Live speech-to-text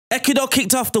Ecuador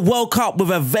kicked off the World Cup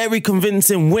with a very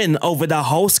convincing win over the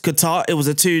host, Qatar. It was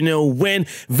a 2-0 win.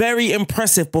 Very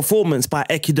impressive performance by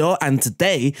Ecuador. And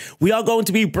today, we are going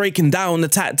to be breaking down the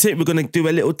tactic. We're going to do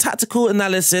a little tactical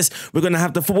analysis. We're going to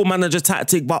have the Football Manager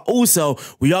tactic, but also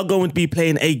we are going to be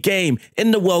playing a game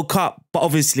in the World Cup, but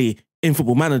obviously in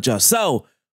Football Manager. So,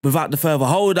 without the further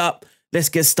hold up, let's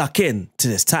get stuck in to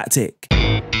this tactic.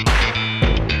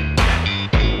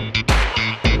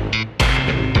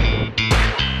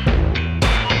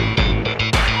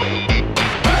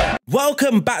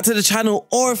 Welcome back to the channel,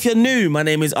 or if you're new, my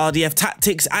name is RDF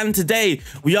Tactics, and today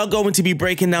we are going to be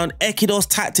breaking down Ecuador's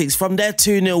tactics from their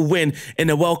 2-0 win in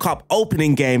the World Cup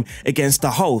opening game against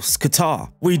the host,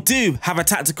 Qatar. We do have a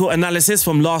tactical analysis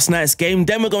from last night's game,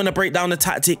 then we're going to break down the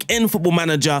tactic in Football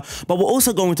Manager, but we're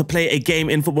also going to play a game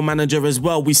in Football Manager as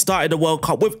well. We started the World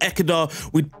Cup with Ecuador.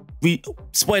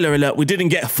 Spoiler alert, we didn't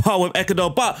get far with Ecuador,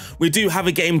 but we do have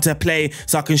a game to play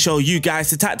so I can show you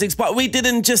guys the tactics. But we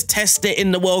didn't just test it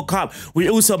in the World Cup. We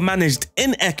also managed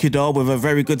in Ecuador with a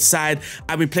very good side,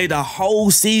 and we played a whole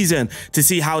season to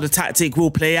see how the tactic will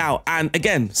play out. And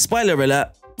again, spoiler alert,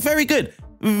 very good.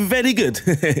 Very good.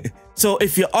 So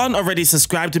if you aren't already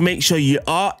subscribed, make sure you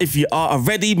are. If you are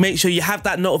already, make sure you have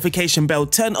that notification bell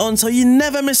turned on so you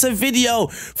never miss a video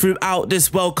throughout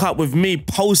this World Cup with me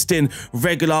posting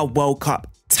regular World Cup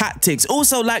tactics.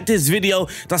 Also, like this video,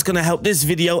 that's going to help this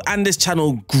video and this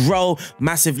channel grow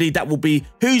massively. That will be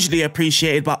hugely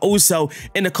appreciated. But also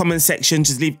in the comment section,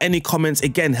 just leave any comments,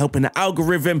 again helping the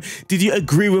algorithm. Did you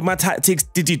agree with my tactics?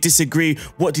 Did you disagree?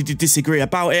 What did you disagree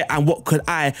about it, and what could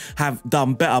I have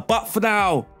done better? But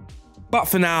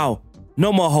for now,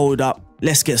 no more hold up,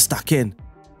 let's get stuck in.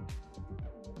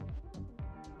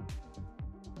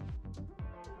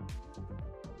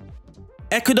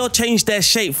 Ecuador changed their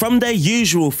shape from their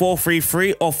usual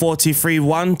 4-3-3 or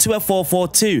 4-2-3-1 to a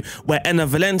 4-4-2, where Enner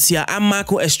Valencia and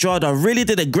Michael Estrada really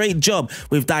did a great job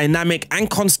with dynamic and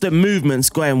constant movements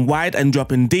going wide and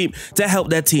dropping deep to help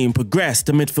their team progress.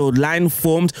 The midfield line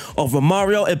formed of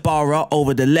Romario Ibarra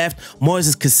over the left,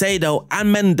 Moises Caicedo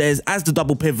and Mendes as the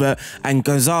double pivot, and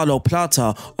Gonzalo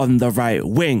Plata on the right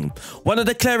wing. One of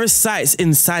the clearest sights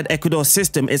inside Ecuador's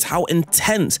system is how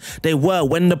intense they were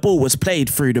when the ball was played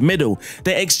through the middle.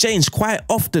 They exchanged quite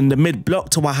often the mid-block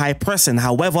to a high pressing.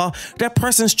 However, their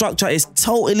pressing structure is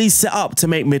totally set up to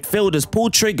make midfielders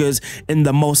pull triggers in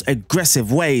the most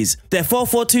aggressive ways. Their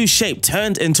 4-4-2 shape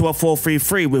turned into a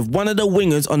 4-3-3 with one of the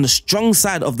wingers on the strong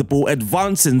side of the ball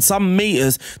advancing some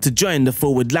meters to join the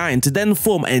forward line to then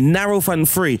form a narrow front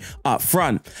three up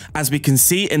front. As we can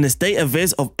see in this data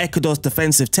viz of Ecuador's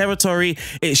defensive territory,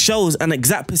 it shows an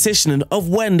exact positioning of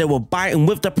when they were biting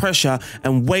with the pressure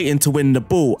and waiting to win the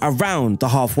ball around the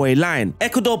halfway line.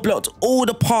 Ecuador blocked all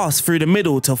the pass through the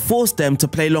middle to force them to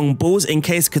play long balls in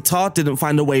case Qatar didn't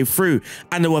find a way through,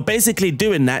 and they were basically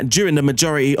doing that during the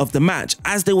majority of the match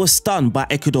as they were stunned by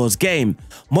Ecuador's game.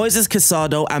 Moises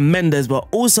Caicedo and Mendes were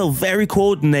also very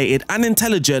coordinated and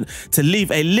intelligent to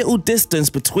leave a little distance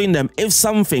between them if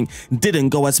something didn't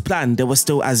go as planned. They were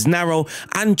still as narrow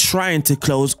and trying to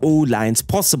close all lines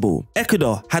possible.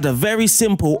 Ecuador had a very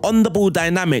simple on-the-ball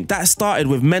dynamic that started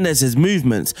with Mendes'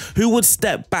 movements, who would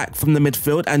step back from the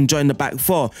midfield and join the back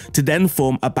four to then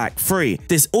form a back three.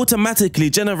 This automatically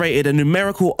generated a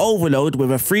numerical overload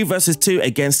with a 3 versus 2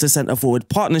 against the centre forward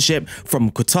partnership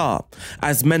from Qatar.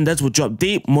 As Mendes would drop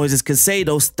deep, Moises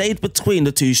Caicedo stayed between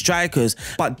the two strikers,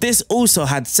 but this also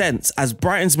had sense as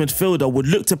Brighton's midfielder would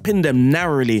look to pin them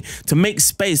narrowly to make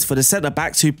space for the centre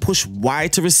backs who push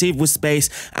wide to receive with space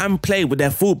and play with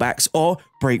their fullbacks or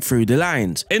break through the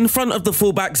lines. In front of the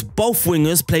fullbacks, both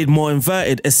wingers played more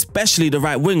inverted, especially the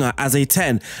right winger as a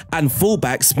 10, and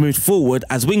fullbacks moved forward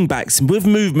as wingbacks with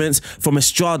movements from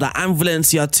Estrada and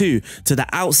Valencia too to the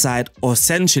outside or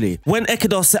centrally. When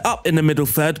Ecuador set up in the middle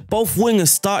third, both wingers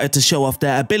started to show off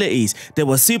their abilities. They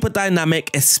were super dynamic,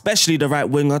 especially the right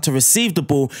winger, to receive the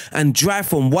ball and drive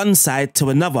from one side to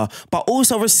another, but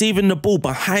also receiving the ball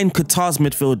behind Qatar's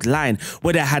midfield line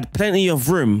where they had plenty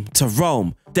of room to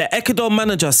roam. The Ecuador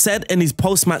manager said in his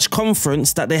post-match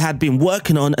conference that they had been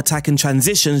working on attacking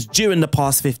transitions during the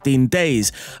past 15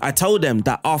 days. I told them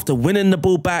that after winning the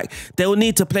ball back, they will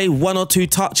need to play 1 or 2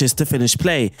 touches to finish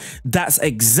play. That's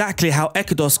exactly how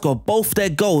Ecuador scored both their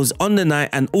goals on the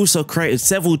night and also created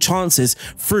several chances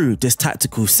through this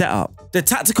tactical setup. The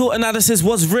tactical analysis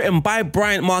was written by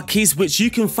Bryant Marquise, which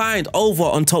you can find over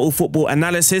on Total Football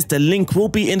Analysis. The link will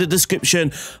be in the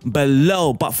description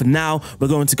below. But for now, we're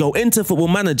going to go into Football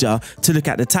Manager to look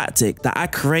at the tactic that I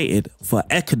created for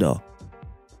Ecuador.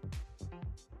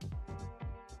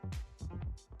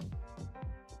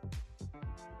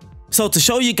 So to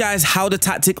show you guys how the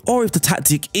tactic, or if the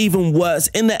tactic even works,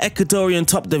 in the Ecuadorian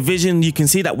top division, you can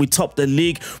see that we topped the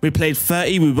league. We played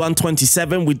 30, we won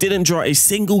 27, we didn't draw a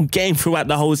single game throughout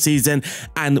the whole season,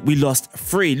 and we lost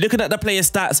 3. Looking at the player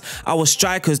stats, our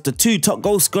strikers, the 2 top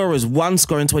goal scorers, one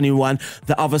scoring 21,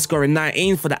 the other scoring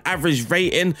 19. For the average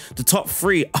rating, the top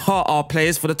 3 are our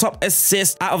players. For the top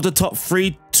assists, out of the top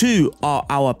 3, 2 are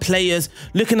our players.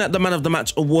 Looking at the man of the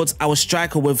match awards, our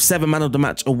striker with 7 man of the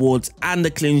match awards and the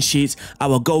clean sheets,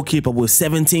 our goalkeeper with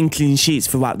 17 clean sheets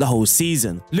throughout the whole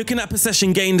season. Looking at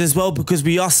possession gained as well, because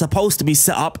we are supposed to be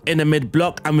set up in a mid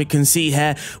block, and we can see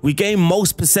here we gain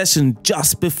most possession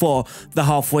just before the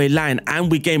halfway line,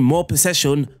 and we gain more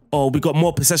possession, or we got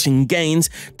more possession gains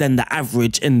than the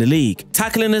average in the league.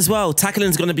 Tackling as well. Tackling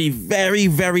is going to be very,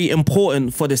 very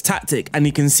important for this tactic. And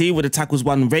you can see with the tackles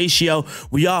won ratio,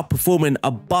 we are performing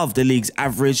above the league's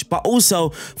average. But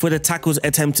also for the tackles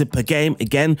attempted per game,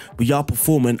 again, we are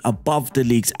performing above the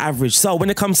league's average. So when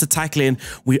it comes to tackling,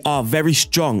 we are very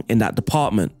strong in that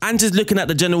department. And just looking at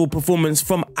the general performance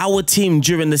from our team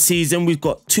during the season, we've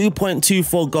got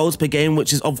 2.24 goals per game,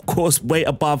 which is of course way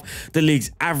above the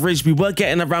league's average. We were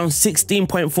getting around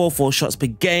 16.44 shots per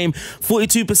game.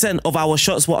 42% of our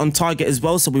shots were on target as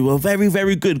well, so we were very,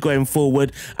 very good going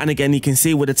forward. And again, you can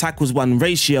see with the tackles won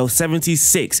ratio,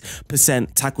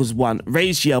 76% tackles won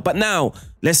ratio. But now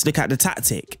let's look at the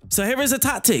tactic. So here is a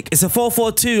tactic. It's a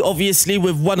 4-4-2, obviously,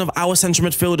 with one of our central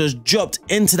midfielders dropped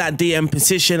into that DM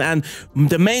position. And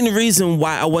the main reason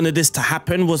why I wanted this to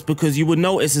happen was because you would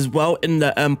notice as well in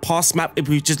the pass map, if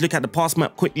we just look at the pass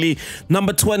map quickly,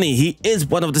 number 20, he is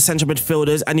one of the central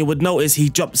midfielders, and you would notice he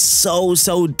dropped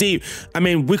so deep. I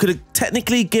mean, we could have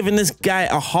technically given this guy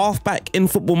a halfback in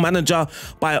Football Manager,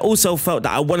 but I also felt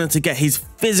that I wanted to get his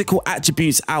physical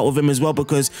attributes out of him as well,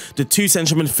 because the 2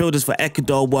 central midfielders for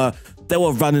Ecuador they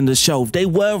were running the show. They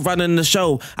were running the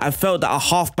show. I felt that a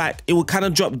halfback, it would kind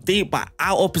of drop deep, but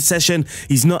out of possession,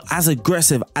 he's not as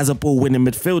aggressive as a ball-winning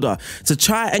midfielder. To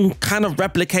try and kind of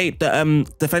replicate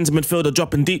the defensive midfielder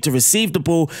dropping deep to receive the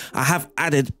ball, I have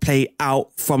added play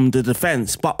out from the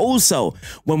defense. But also,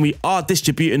 when we are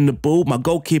distributing the ball, my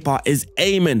goalkeeper is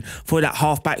aiming for that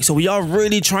halfback. So we are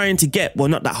really trying to get, well,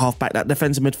 not that halfback, that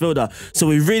defensive midfielder. So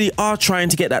we really are trying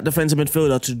to get that defensive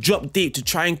midfielder to drop deep, to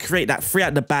try and create that 3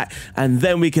 at the back, and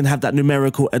then we can have that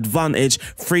numerical advantage,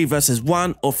 3 versus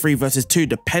 1 or 3 versus 2,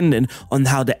 depending on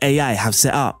how the AI have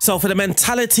set up. So for the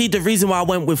mentality, the reason why I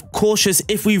went with cautious,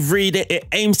 if we read it, it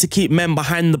aims to keep men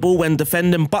behind the ball when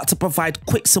defending, but to provide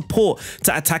quick support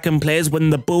to attacking players when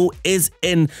the ball is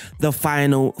in the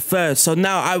final third. So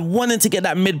now I wanted to get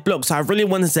that mid block, so I really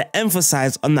wanted to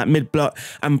emphasize on that mid block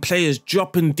and players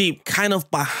dropping deep kind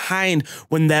of behind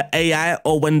when their AI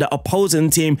or when the opposing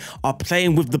team are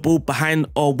playing with the ball behind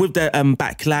or with the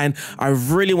back line. I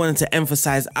really wanted to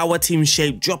emphasize our team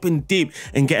shape, dropping deep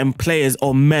and getting players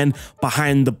or men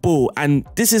behind the ball. And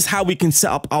this is how we can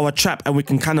set up our trap, and we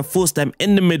can kind of force them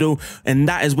in the middle, and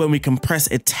that is when we can press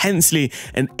intensely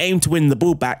and aim to win the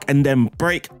ball back and then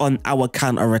break on our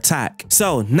counter attack.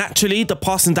 So naturally, the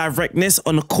passing directness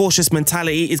on a cautious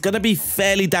mentality is going to be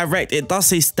fairly direct. It does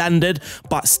say standard,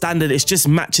 but standard is just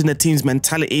matching the team's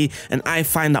mentality, and I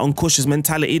find that on cautious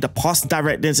mentality, the passing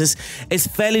directness is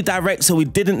fairly direct, so we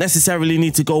didn't necessarily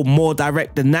need to go more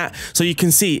direct than that. So you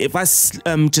can see if I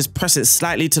just press it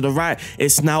slightly to the right,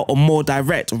 it's now a more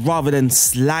direct rather than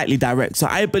slightly direct. So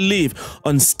I believe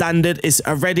on standard it's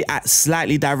already at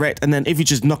slightly direct, and then if you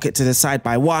just knock it to the side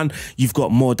by 1, you've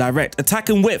got more direct.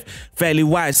 Attacking width fairly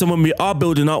wide, so when we are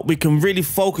building up, we can really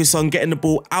focus on getting the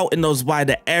ball out in those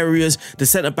wider areas, the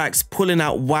centre backs pulling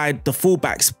out wide, the full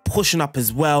backs pushing up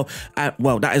as well.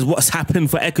 Well, that is what's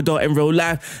happened for Ecuador in real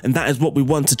life, and that is what we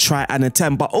want to try and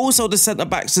attempt. But also the centre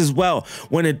backs as well,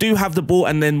 when they do have the ball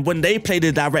and then when they play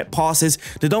the direct passes,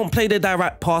 they don't play the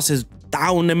direct passes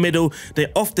down the middle. They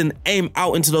often aim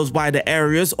out into those wider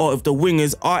areas, or if the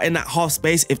wingers are in that half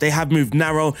space, if they have moved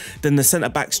narrow, then the centre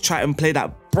backs try and play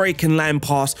that breaking line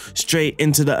pass straight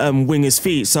into the wingers'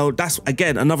 feet. So that's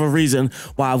again another reason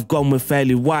why I've gone with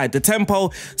fairly wide. The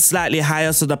tempo slightly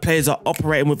higher, so the players are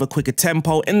operating with a quicker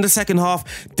tempo. In the second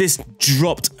half, this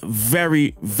dropped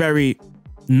very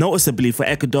noticeably for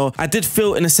Ecuador. I did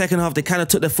feel in the second half they kind of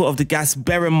took their foot off the gas.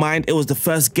 Bear in mind, it was the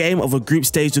first game of a group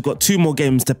stage. We've got 2 more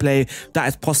games to play. That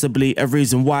is possibly a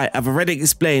reason why. I've already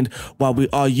explained why we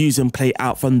are using play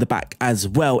out from the back as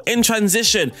well. In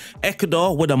transition,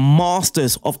 Ecuador were the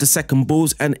masters of the second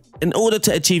balls, and in order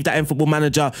to achieve that in Football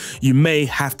Manager, you may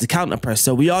have to counter press.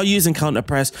 So we are using counter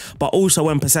press, but also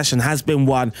when possession has been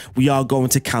won, we are going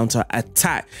to counter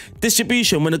attack.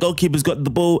 Distribution, when the goalkeeper's got the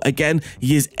ball, again,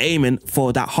 he is aiming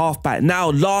for that halfback. Now,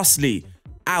 lastly,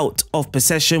 out of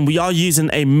possession. We are using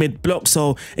a mid block,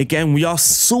 so again we are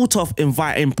sort of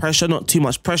inviting pressure, not too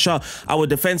much pressure. Our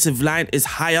defensive line is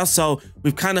higher, so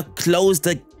we've kind of closed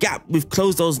the gap. We've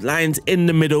closed those lines in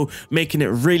the middle, making it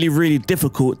really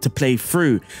difficult to play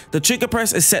through. The trigger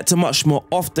press is set to much more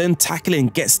often, tackling,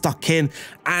 get stuck in,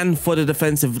 and for the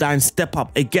defensive line, step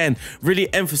up again,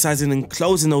 really emphasizing and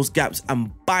closing those gaps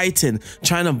and biting,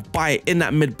 trying to bite in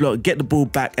that mid block, get the ball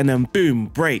back, and then boom,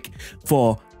 break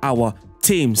for our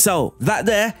team. So that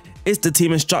there is the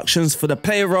team instructions. For the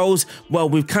player roles, well,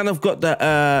 we've kind of got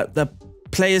the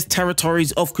players'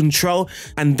 territories of control,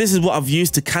 and this is what I've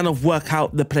used to kind of work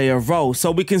out the player role. So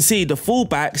we can see the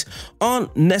fullbacks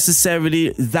aren't necessarily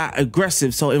that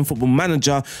aggressive. So in Football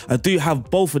Manager, I do have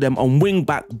both of them on wing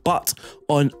back but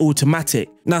on automatic.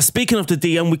 Now, speaking of the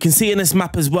DM, we can see in this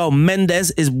map as well,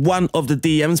 Mendes is one of the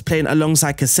DMs playing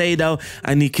alongside Casado,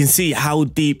 and you can see how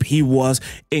deep he was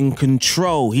in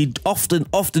control. He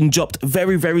often dropped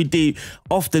very deep,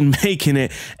 often making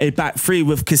it a back three,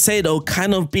 with Casado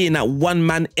kind of being that one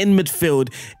man in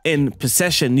midfield in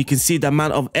possession. You can see the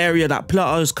amount of area that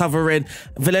Plata is covering.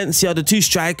 Valencia, the two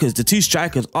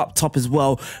strikers up top as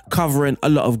well, covering a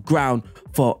lot of ground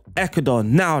for Ecuador.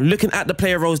 Now, looking at the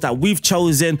player roles that we've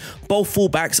chosen, both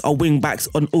fullbacks are wing backs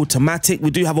on automatic.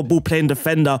 We do have a ball playing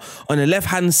defender on the left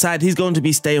hand side. He's going to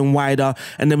be staying wider,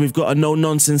 and then we've got a no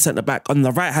nonsense centre back on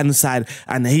the right hand side,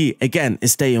 and he again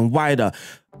is staying wider.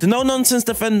 The no-nonsense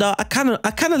defender, I kind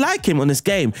of like him on this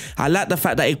game. I like the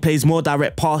fact that he plays more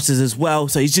direct passes as well,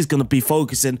 so he's just going to be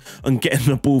focusing on getting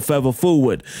the ball further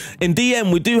forward. In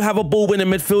DM, we do have a ball-winning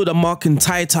midfielder marking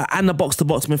tighter, and a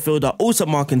box-to-box midfielder also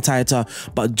marking tighter,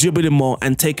 but dribbling more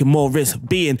and taking more risk,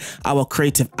 being our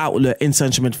creative outlet in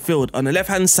central midfield. On the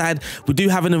left-hand side, we do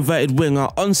have an inverted winger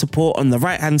on support. On the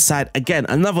right-hand side, again,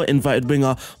 another inverted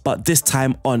winger, but this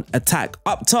time on attack.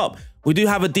 Up top, we do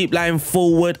have a deep line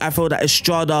forward. I feel that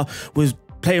Estrada was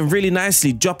playing really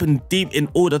nicely, dropping deep in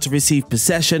order to receive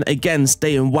possession. Again,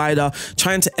 staying wider,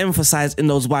 trying to emphasize in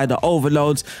those wider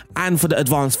overloads. And for the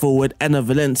advanced forward, Enner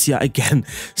Valencia, again,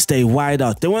 stay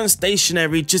wider. They weren't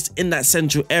stationary, just in that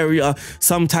central area.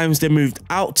 Sometimes they moved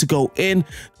out to go in,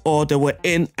 or they were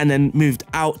in and then moved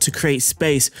out to create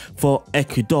space for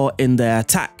Ecuador in their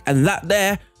attack. And that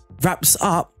there wraps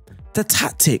up the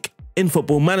tactic in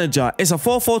Football Manager. It's a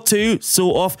 4-4-2,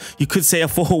 sort of. You could say a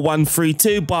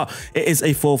 4-1-3-2, but it is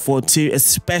a 4-4-2,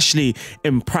 especially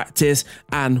in practice.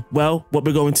 And, well, what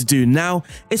we're going to do now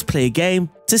is play a game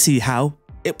to see how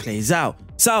it plays out.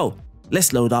 So,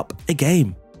 let's load up a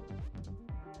game.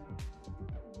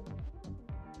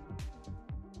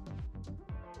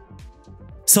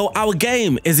 So our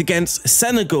game is against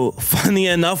Senegal. Funny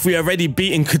enough, we already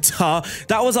beaten Qatar.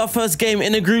 That was our first game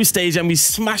in the group stage, and we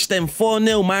smashed them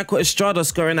 4-0. Michael Estrada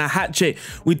scoring a hat-trick.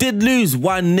 We did lose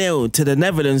 1-0 to the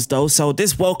Netherlands though, so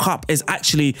this World Cup is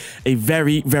actually a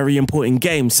very important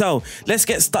game. So let's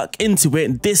get stuck into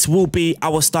it. This will be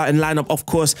our starting lineup. Of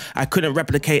course, I couldn't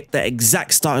replicate the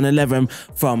exact starting 11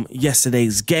 from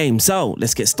yesterday's game. So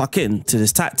let's get stuck into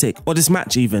this tactic, or this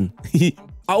match even.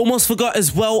 I almost forgot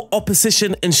as well,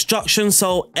 opposition instructions.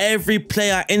 So every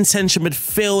player in central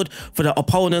midfield for the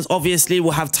opponents obviously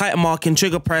will have tighter marking,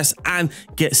 trigger press, and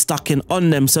get stuck in on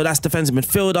them. So that's defensive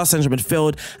midfielder, central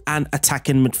midfield, and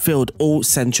attacking midfield, all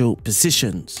central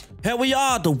positions. Here we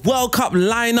are, the World Cup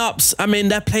lineups. I mean,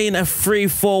 they're playing a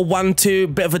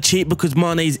 3-4-1-2, bit of a cheat because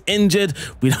Mane's injured.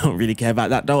 We don't really care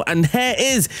about that though. And here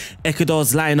is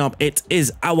Ecuador's lineup. It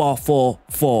is our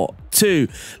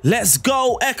 4-4-2. Let's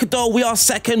go, Ecuador. We are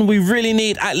second. We really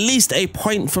need at least a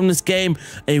point from this game.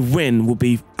 A win would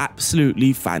be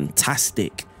absolutely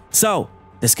fantastic. So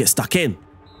let's get stuck in.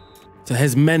 So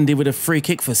here's Mendy with a free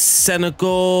kick for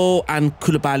Senegal, and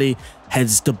Koulibaly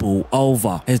heads the ball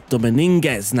over. Here's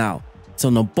Dominguez now. So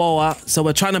Noboa. So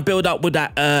we're trying to build up with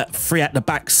that three at the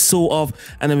back, sort of.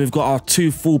 And then we've got our two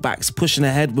fullbacks pushing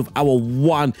ahead with our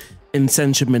one in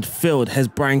central midfield. Here's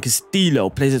Brian Castillo,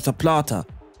 plays it to Plata.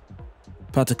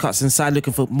 Plata cuts inside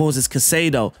looking for Moses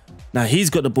Casado. Now he's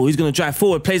got the ball. He's going to drive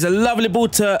forward. Plays a lovely ball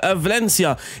to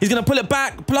Valencia. He's going to pull it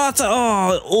back. Plata,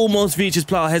 oh, almost reaches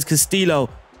Plata. Here's Castillo.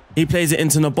 He plays it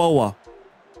into Noboa.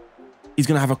 He's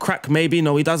going to have a crack maybe.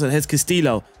 No, he doesn't. Here's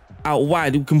Castillo. Out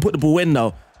wide. We can put the ball in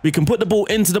though. We can put the ball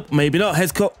into the... Maybe not.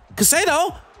 Here's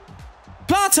Casado.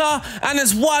 Plata. And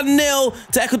it's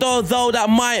 1-0 to Ecuador though. That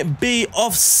might be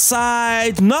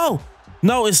offside. No.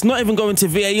 No, it's not even going to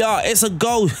VAR. It's a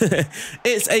goal.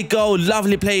 It's a goal.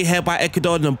 Lovely play here by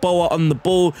Ecuador. Noboa on the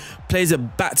ball. Plays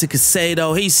it back to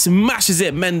Casado. He smashes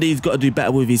it. Mendy's got to do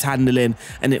better with his handling.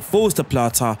 And it falls to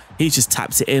Plata. He just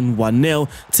taps it in 1-0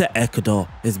 to Ecuador.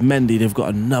 There's Mendy. They've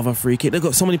got another free kick. They've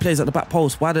got so many players at the back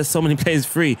post. Why there's so many players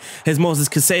free? Here's Moses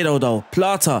Casado though.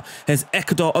 Plata. Here's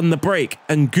Ecuador on the break.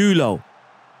 Angulo.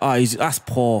 Oh, that's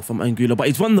poor from Angulo, but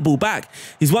he's won the ball back.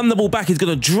 He's won the ball back. He's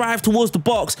going to drive towards the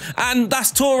box. And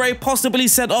that's Toure possibly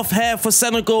sent off here for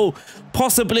Senegal.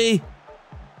 Possibly.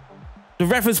 The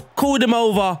ref has called him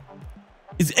over.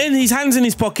 He's in his hands in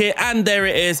his pocket. And there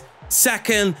it is.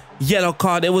 Second yellow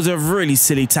card. It was a really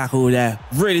silly tackle there.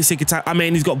 Really silly tackle. I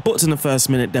mean, he's got booked in the first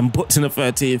minute, then booked in the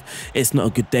 13th. It's not a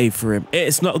good day for him.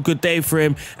 It's not a good day for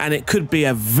him. And it could be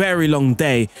a very long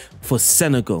day for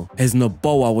Senegal. Here's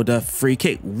Noboa with a free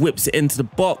kick. Whips it into the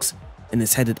box. And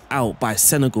it's headed out by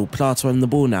Senegal. Plata on the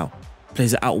ball now.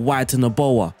 Plays it out wide to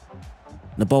Noboa.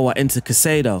 Noboa into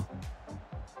Casado.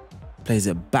 Plays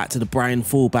it back to the Brian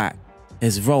fullback.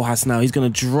 Here's Rojas now. He's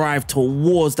going to drive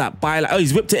towards that byline. Oh,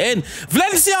 he's whipped it in.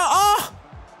 Valencia! Oh!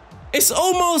 It's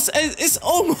almost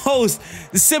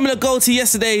a similar goal to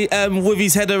yesterday with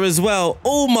his header as well.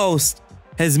 Almost.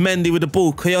 Here's Mendy with the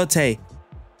ball. Coyote.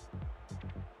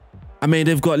 I mean,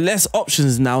 they've got less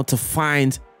options now to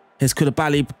find. Here's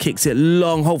Koulibaly. Kicks it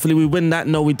long. Hopefully we win that.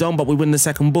 No, we don't, but we win the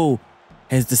second ball.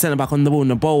 Here's the centre-back on the ball.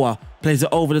 Noboa plays it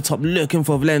over the top, looking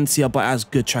for Valencia, but that's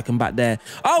good tracking back there.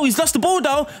 Oh, he's lost the ball,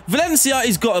 though. Valencia,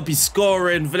 he's got to be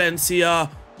scoring. Valencia,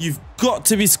 you've got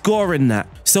to be scoring that.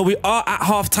 So we are at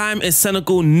half-time. It's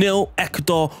Senegal 0,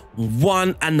 Ecuador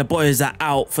 1, and the boys are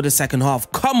out for the second half.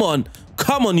 Come on.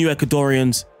 Come on, you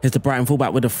Ecuadorians. Here's the Brighton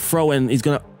fullback with a throw-in. He's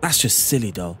going to... That's just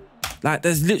silly, though. Like,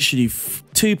 there's literally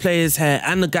 2 players here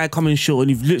and the guy coming short, and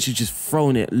you've literally just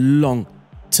thrown it long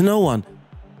to no one.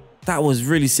 That was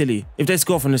really silly. If they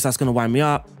score from this, that's going to wind me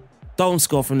up. Don't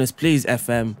score from this, please,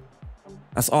 FM.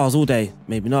 That's ours all day.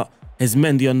 Maybe not. Here's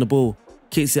Mendy on the ball.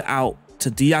 Kicks it out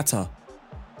to Diatta.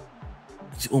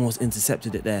 He's almost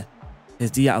intercepted it there.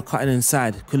 Here's Diatta cutting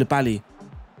inside. Koulibaly.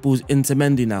 Ball's into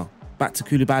Mendy now. Back to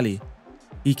Koulibaly.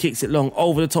 He kicks it long.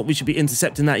 Over the top. We should be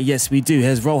intercepting that. Yes, we do.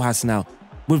 Here's Rojas now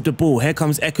with the ball. Here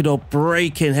comes Ecuador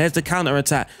breaking. Here's the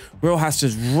counter-attack. Rojas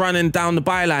just running down the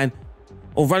byline.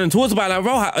 Or running towards the byline.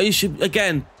 Rojas, you should,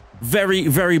 again, very,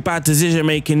 very bad decision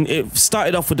making. It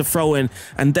started off with the throw-in,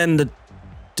 and then the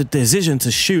decision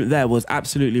to shoot there was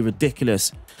absolutely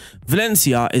ridiculous.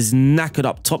 Valencia is knackered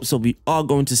up top, so we are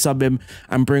going to sub him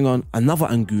and bring on another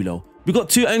Angulo. We got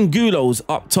 2 Angulos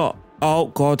up top. Oh,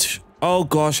 God. Oh,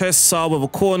 gosh. Here's Sarr with a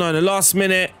corner in the last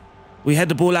minute. We head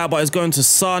the ball out, but it's going to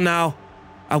Sarr now.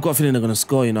 I've got a feeling they're going to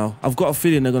score, you know. I've got a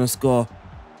feeling they're going to score.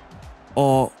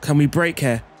 Or can we break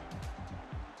here?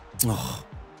 Oh,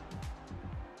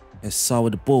 there's Sarr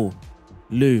with the ball.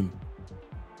 Loom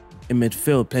in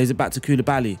midfield, plays it back to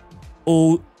Koulibaly.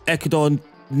 All Ecuador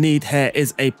need here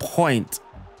is a point.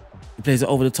 He plays it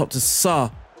over the top to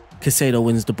Sarr. Casado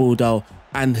wins the ball though,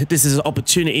 and this is an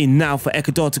opportunity now for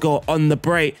Ecuador to go on the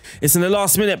break. It's in the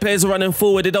last minute. Players are running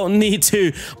forward. They don't need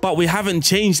to, but we haven't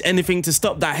changed anything to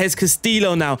stop that. Here's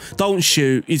Castillo now. Don't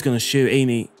shoot. He's gonna shoot,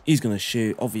 ain't he? He's gonna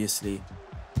shoot, obviously.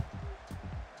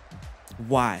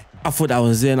 Why? I thought that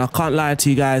was in. I can't lie to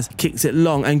you guys. Kicks it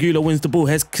long. Angulo wins the ball.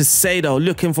 Here's Casado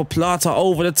looking for Plata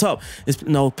over the top.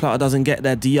 No, Plata doesn't get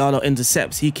there. Diallo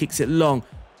intercepts. He kicks it long.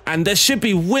 And there should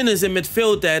be winners in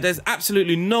midfield there. There's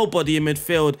absolutely nobody in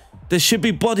midfield. There should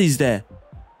be bodies there.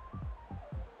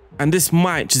 And this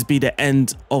might just be the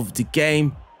end of the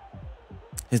game.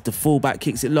 Here's the fullback.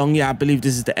 Kicks it long. Yeah, I believe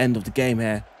this is the end of the game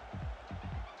here.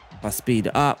 I'll speed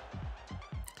it up.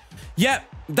 Yep.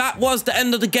 That was the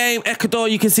end of the game. Ecuador,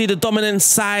 you can see the dominant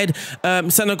side.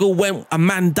 Senegal went a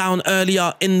man down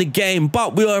earlier in the game,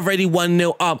 but we were already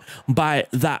 1-0 up by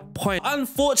that point.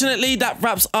 Unfortunately, that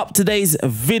wraps up today's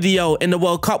video. In the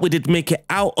World Cup, we did make it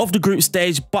out of the group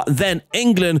stage, but then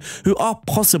England, who are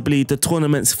possibly the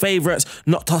tournament's favourites,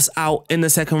 knocked us out in the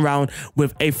second round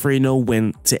with a 3-0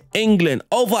 win to England.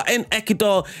 Over in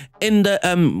Ecuador, in the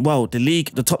the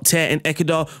league, the top tier in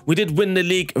Ecuador, we did win the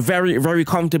league very, very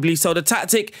comfortably. So the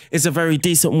tactic is a very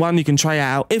decent one. You can try it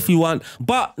out if you want,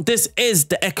 but this is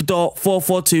the Ecuador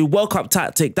 4-4-2 World Cup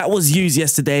tactic that was used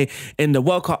yesterday in the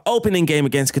World Cup opening game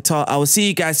against Qatar. I will see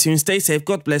you guys soon. Stay safe.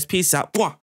 God bless. Peace out. Mwah.